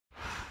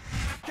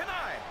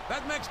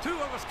That makes two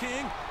of us,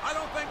 King. I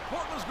don't think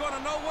Portland's going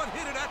to know what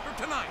hit it after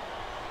tonight.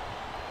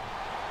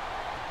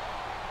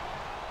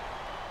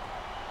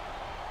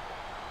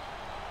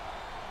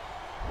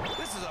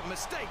 This is a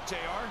mistake,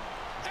 JR.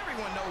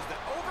 Everyone knows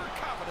that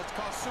overconfidence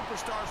costs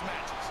superstars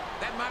matches.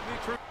 That might be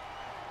true.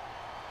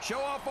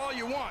 Show off all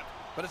you want,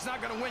 but it's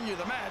not going to win you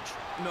the match.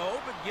 No,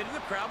 but getting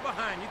the crowd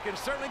behind you can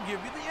certainly give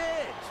you the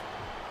edge.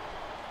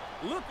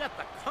 Look at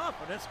the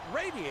confidence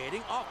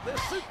radiating off this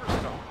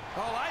superstar.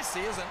 All I see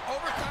is an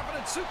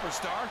overconfident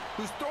superstar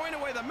who's throwing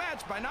away the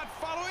match by not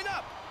following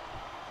up.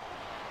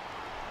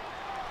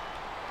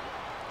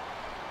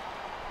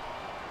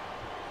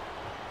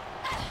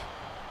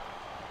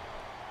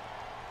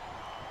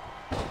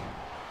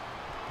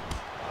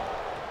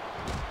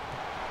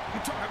 You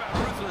talk about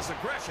ruthless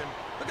aggression.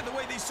 Look at the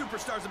way these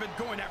superstars have been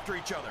going after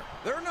each other.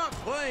 They're not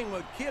playing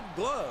with kid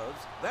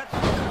gloves. That's...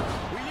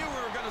 We knew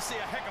we were going to see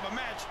a heck of a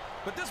match,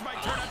 but this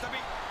might turn out to be...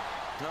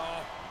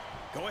 No.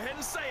 Go ahead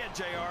and say it,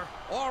 JR.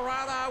 All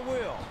right, I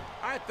will.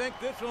 I think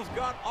this one's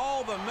got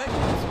all the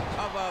makings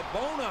of a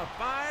bona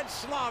fide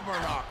slobber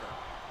knocker.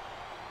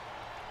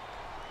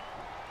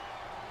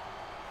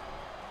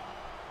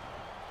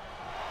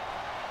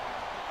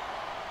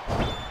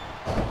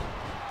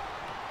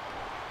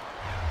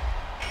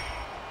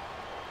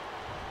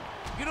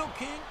 You know,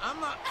 King, I'm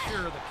not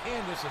sure that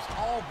Candice is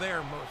all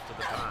there most of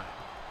the time.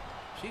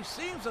 She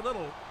seems a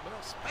little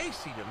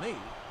spacey to me.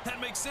 That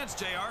makes sense,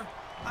 JR.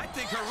 I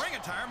think her ring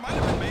attire might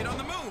have been made on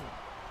the moon,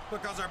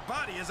 because her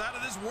body is out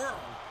of this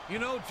world. You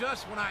know,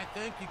 just when I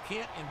think you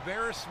can't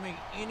embarrass me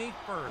any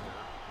further,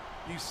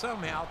 you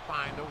somehow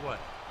find a way.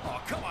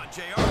 Oh, come on,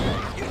 JR.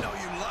 You know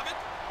you love it,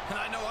 and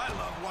I know I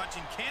love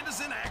watching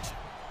Candice in action.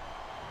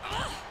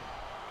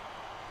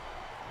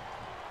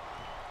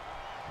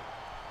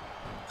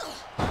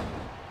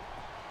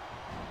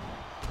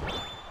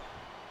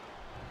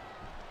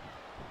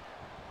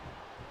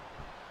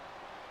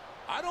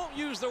 I don't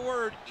use the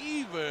word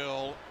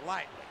evil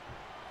lightly,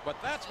 but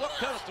that's what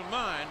comes to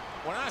mind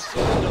when I see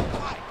the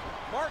delight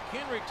Mark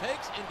Henry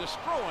takes in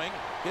destroying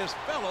his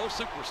fellow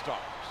superstars.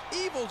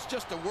 Evil's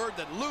just a word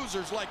that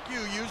losers like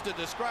you use to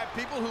describe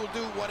people who'll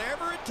do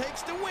whatever it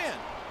takes to win.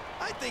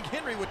 I think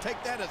Henry would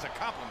take that as a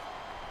compliment.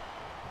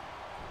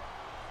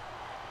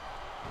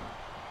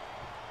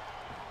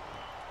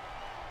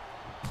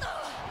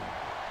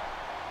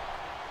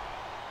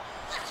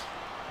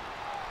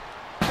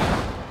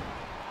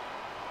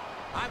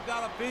 I've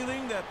got a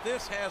feeling that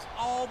this has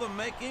all the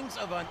makings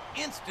of an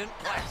instant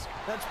classic.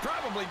 That's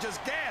probably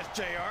just gas,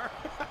 JR.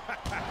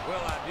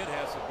 Well, I did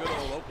have some good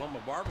old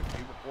Oklahoma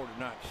barbecue before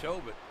tonight's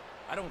show, but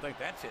I don't think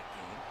that's it,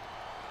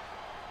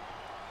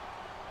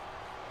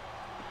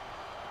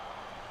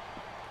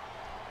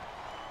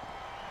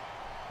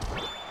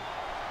 King.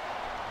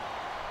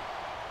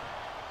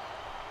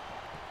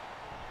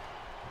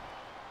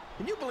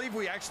 Can you believe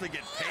we actually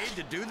get paid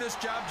to do this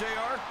job,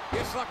 JR?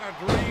 It's like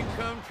a dream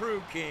come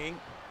true, King.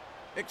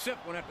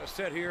 Except when I have to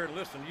sit here and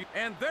listen to you.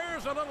 And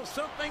there's a little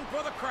something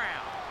for the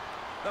crowd.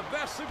 The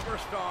best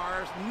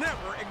superstars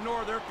never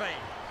ignore their fans.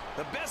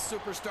 The best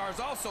superstars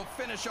also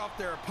finish off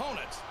their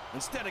opponents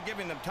instead of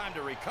giving them time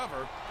to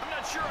recover. I'm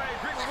not sure I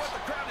agree with what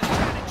the crowd is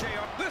chanting,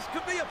 JR. This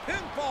could be a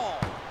pinfall.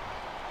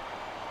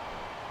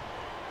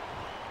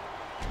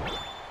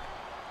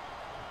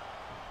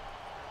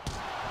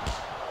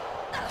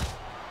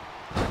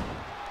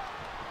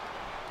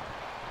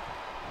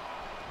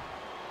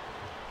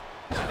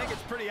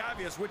 Pretty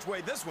obvious which way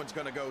this one's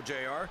gonna go,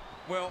 JR.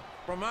 Well,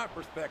 from my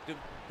perspective,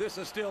 this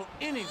is still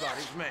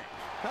anybody's match.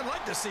 I'd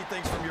like to see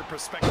things from your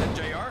perspective,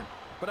 JR,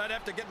 but I'd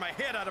have to get my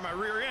head out of my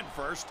rear end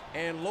first.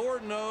 And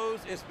Lord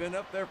knows it's been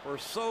up there for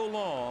so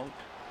long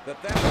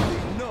that will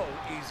be no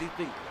easy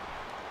feat.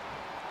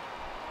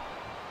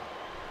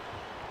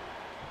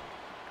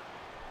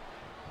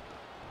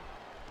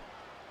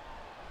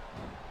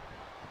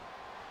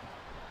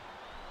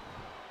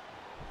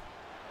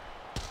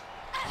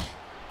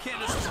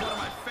 Candice is one of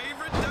my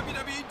favorite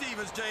WWE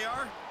divas,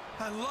 JR.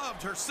 I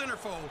loved her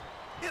centerfold.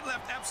 It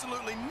left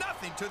absolutely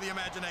nothing to the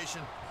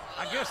imagination.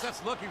 I guess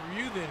that's lucky for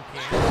you then,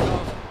 King,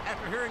 because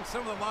after hearing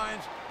some of the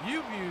lines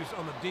you've used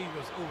on the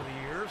divas over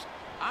the years,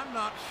 I'm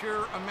not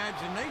sure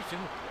imagination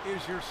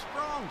is your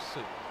strong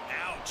suit.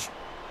 Ouch.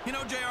 You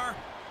know, JR,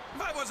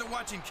 if I wasn't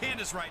watching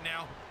Candice right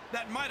now,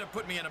 that might have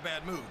put me in a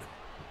bad mood.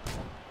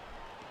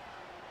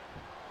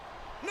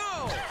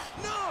 No!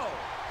 No!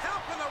 How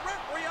can the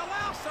referee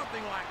allow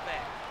something like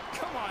that?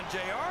 Come on,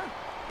 JR.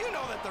 You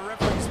know that the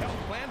referee's health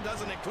plan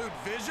doesn't include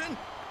vision.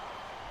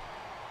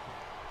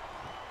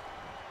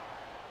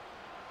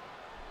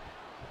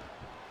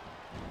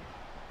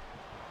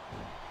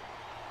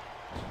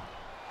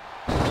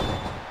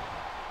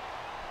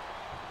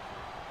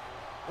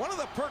 One of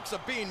the perks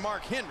of being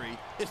Mark Henry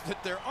is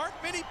that there aren't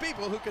many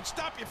people who can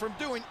stop you from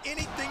doing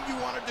anything you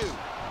want to do.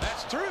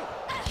 That's true.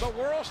 The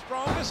world's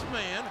strongest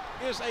man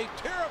is a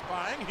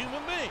terrifying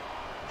human being,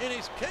 and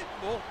he's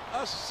capable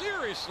of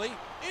seriously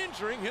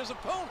injuring his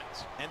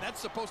opponents. And that's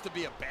supposed to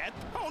be a bad...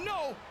 Oh,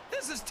 no!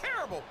 This is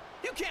terrible!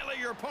 You can't let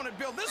your opponent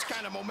build this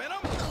kind of momentum.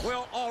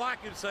 Well, all I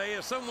can say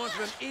is someone's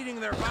been eating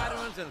their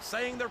vitamins and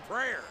saying their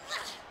prayers.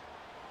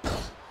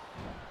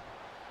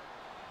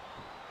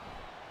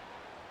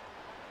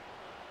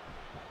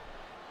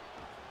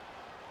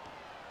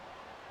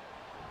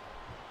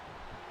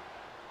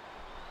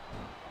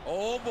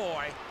 Oh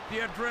boy, the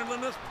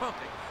adrenaline is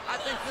pumping. I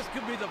think this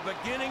could be the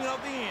beginning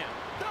of the end.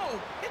 No,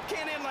 it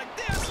can't end like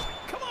this.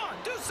 Come on,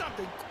 do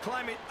something.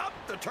 Climbing up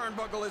the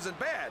turnbuckle isn't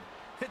bad.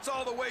 It's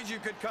all the ways you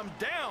could come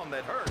down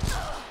that hurts.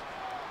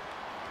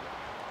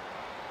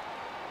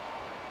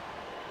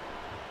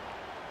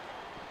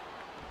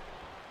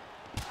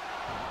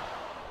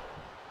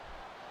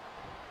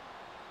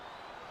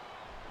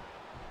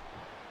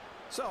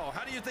 So,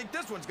 how do you think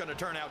this one's going to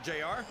turn out,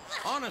 JR?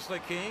 Honestly,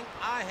 King,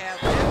 I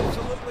have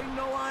absolutely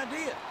no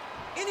idea.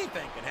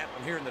 Anything can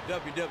happen here in the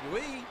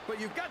WWE.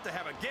 But you've got to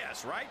have a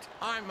guess, right?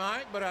 I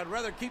might, but I'd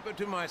rather keep it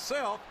to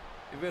myself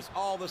if it's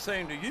all the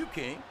same to you,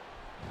 King.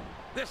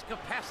 This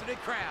capacity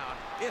crowd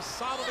is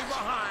solidly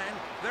behind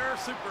their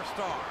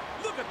superstar.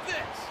 Look at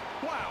this.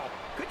 Wow,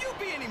 could you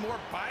be any more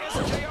biased,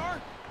 JR?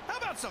 How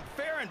about some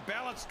fair and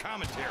balanced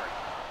commentary?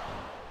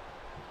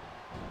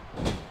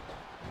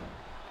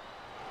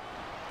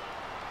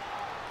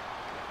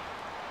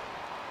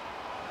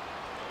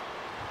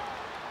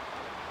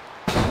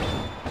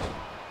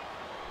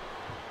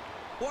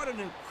 What an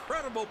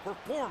incredible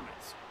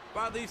performance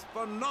by these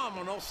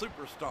phenomenal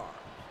superstars.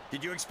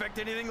 Did you expect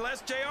anything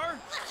less, JR?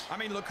 I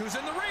mean, look who's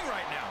in the ring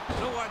right now.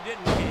 No, I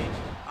didn't, King.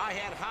 I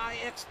had high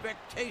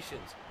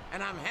expectations,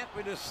 and I'm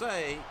happy to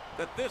say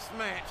that this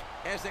match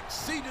has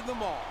exceeded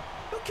them all.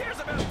 Who cares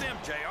about them,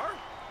 JR?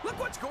 Look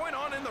what's going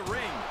on in the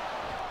ring.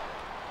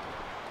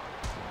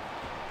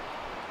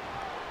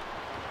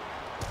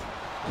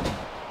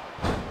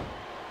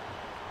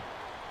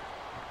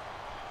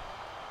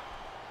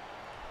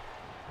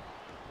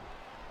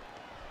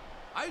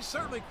 I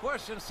certainly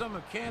question some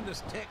of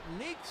Candice's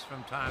techniques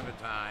from time to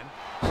time.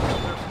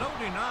 There's no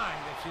denying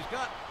that she's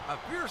got a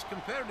fierce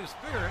competitive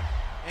spirit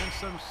and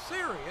some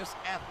serious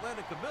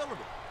athletic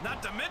ability.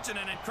 Not to mention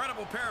an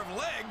incredible pair of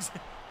legs.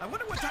 I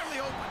wonder what time they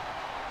open.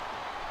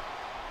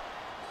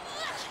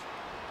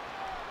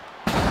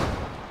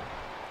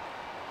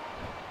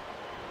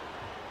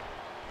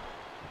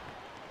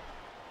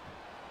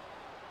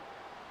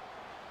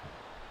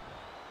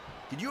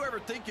 Did you ever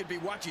think you'd be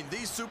watching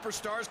these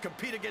superstars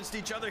compete against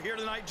each other here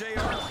tonight, JR?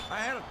 I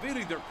had a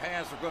feeling their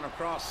paths were going to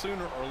cross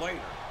sooner or later,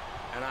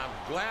 and I'm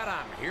glad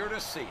I'm here to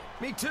see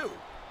it. Me too.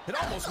 It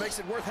almost makes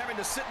it worth having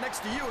to sit next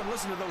to you and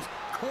listen to those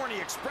corny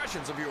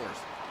expressions of yours.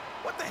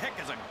 What the heck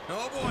is a...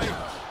 Oh boy,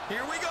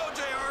 here we go,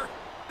 JR.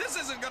 This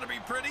isn't going to be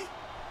pretty.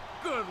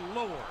 Good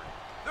Lord.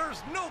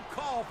 There's no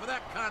call for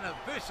that kind of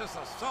vicious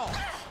assault.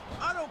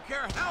 I don't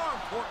care how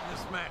important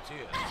this match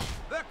is.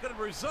 That could have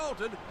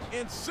resulted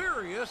in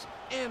serious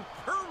and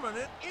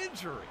permanent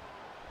injury.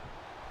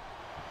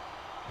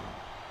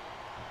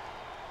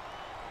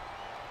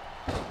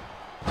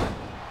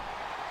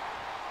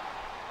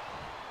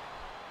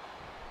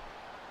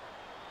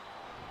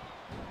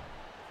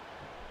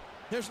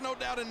 There's no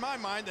doubt in my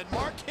mind that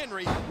Mark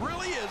Henry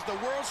really is the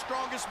world's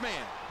strongest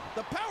man.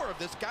 The power of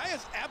this guy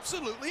is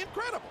absolutely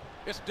incredible.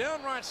 It's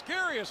downright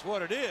scary is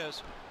what it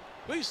is.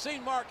 We've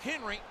seen Mark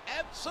Henry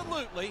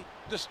absolutely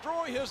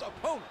destroy his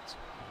opponents.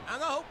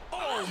 And I hope...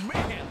 Oh,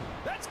 man!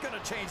 That's going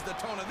to change the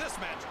tone of this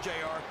match,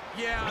 JR.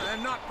 Yeah,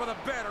 and not for the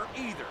better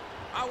either.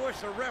 I wish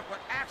the ref would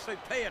actually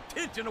pay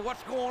attention to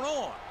what's going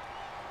on.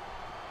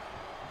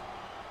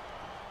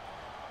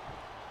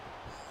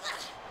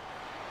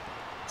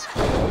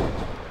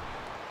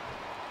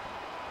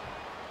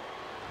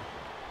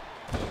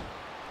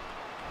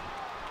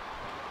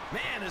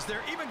 Man, is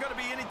there even going to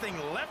be anything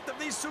left of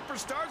these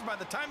superstars by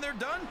the time they're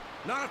done?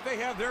 Not if they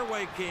have their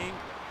way, King.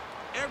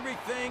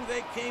 Everything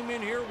they came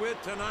in here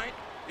with tonight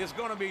is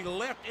going to be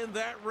left in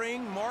that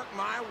ring, mark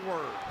my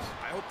words.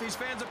 I hope these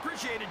fans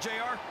appreciate it,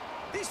 JR.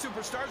 These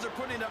superstars are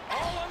putting it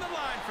all on the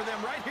line for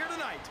them right here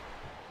tonight.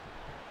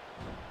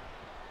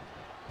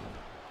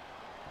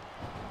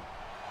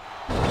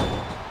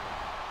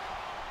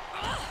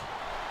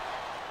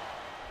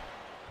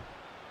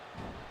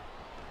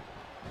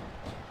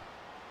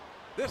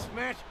 This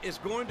match is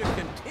going to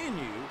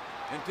continue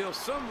until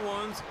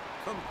someone's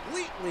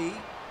completely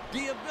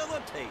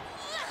debilitated.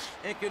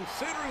 And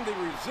considering the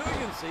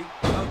resiliency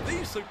of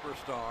these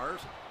superstars,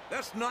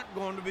 that's not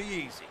going to be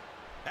easy.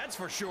 That's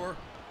for sure.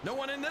 No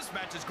one in this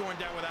match is going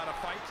down without a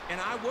fight. And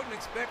I wouldn't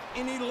expect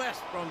any less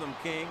from them,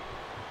 King.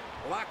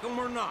 Like them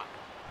or not,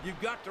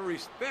 you've got to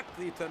respect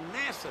the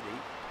tenacity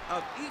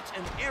of each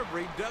and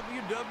every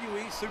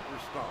WWE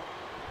superstar.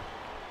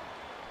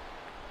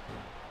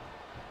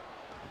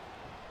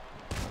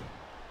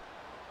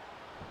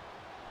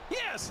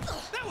 Yes,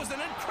 that was an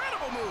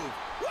incredible move.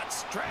 What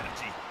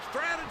strategy?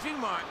 Strategy,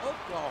 my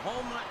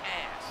Oklahoma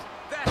ass.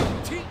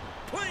 That's cheap,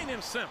 plain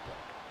and simple.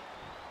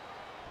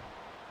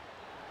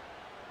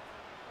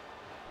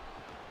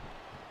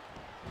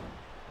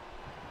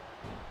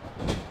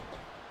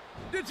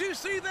 Did you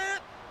see that?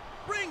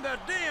 Ring the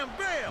damn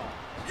bell!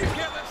 You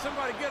can't let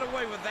somebody get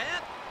away with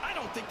that! I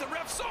don't think the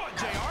ref saw it,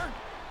 JR.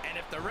 And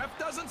if the ref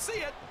doesn't see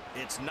it,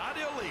 it's not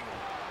illegal.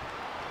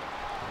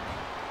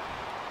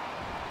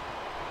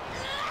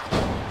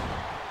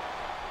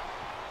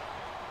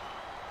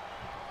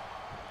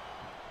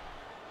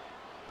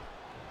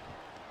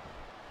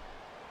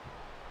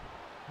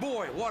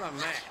 Boy, what a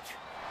match.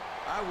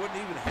 I wouldn't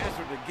even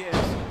hazard a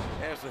guess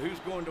as to who's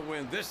going to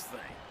win this thing.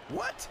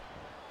 What?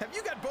 Have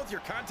you got both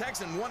your contacts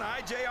in one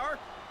eye, JR?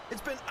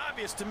 It's been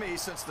obvious to me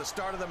since the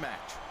start of the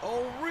match.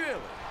 Oh, really?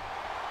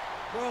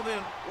 Well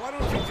then, why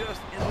don't you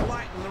just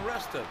enlighten the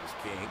rest of us,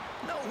 King?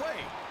 No way.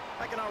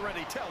 I can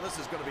already tell this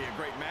is going to be a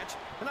great match,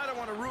 and I don't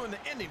want to ruin the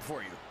ending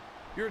for you.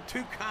 You're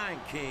too kind,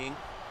 King.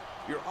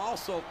 You're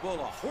also full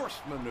of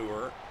horse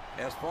manure,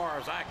 as far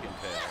as I can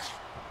tell.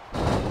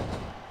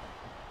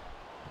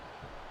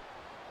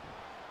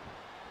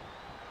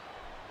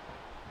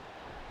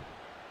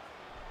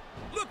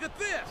 Look at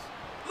this!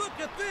 Look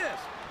at this!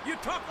 You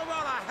talk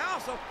about a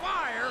house of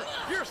fire,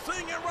 you're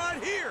seeing it right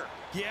here!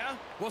 Yeah?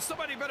 Well,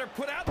 somebody better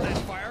put out that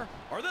fire,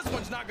 or this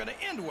one's not going to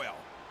end well.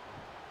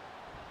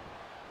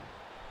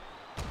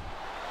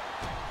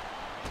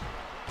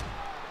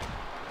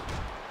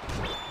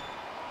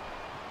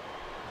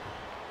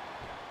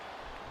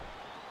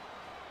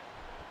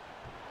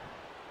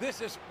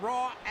 This is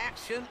Raw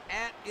action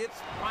at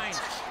its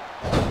finest.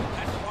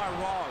 That's why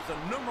Raw is the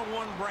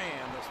 #1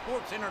 brand of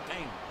sports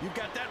entertainment. You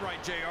got that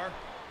right, JR.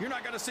 You're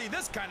not going to see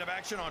this kind of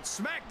action on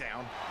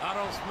Smackdown. Not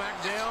on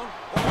Smackdown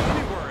or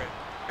anywhere.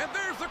 And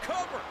there's the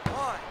cover.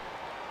 1,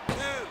 2,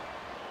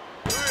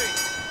 3.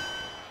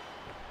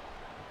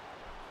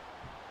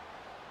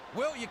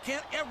 Well, you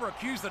can't ever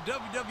accuse the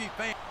WWE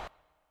fan.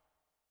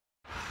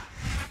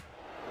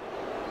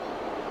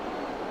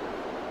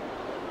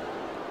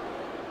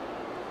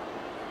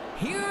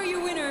 Here are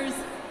your winners,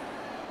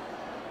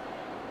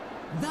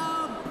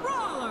 the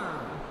Brawler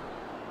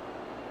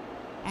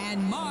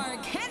and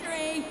Mark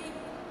Henry.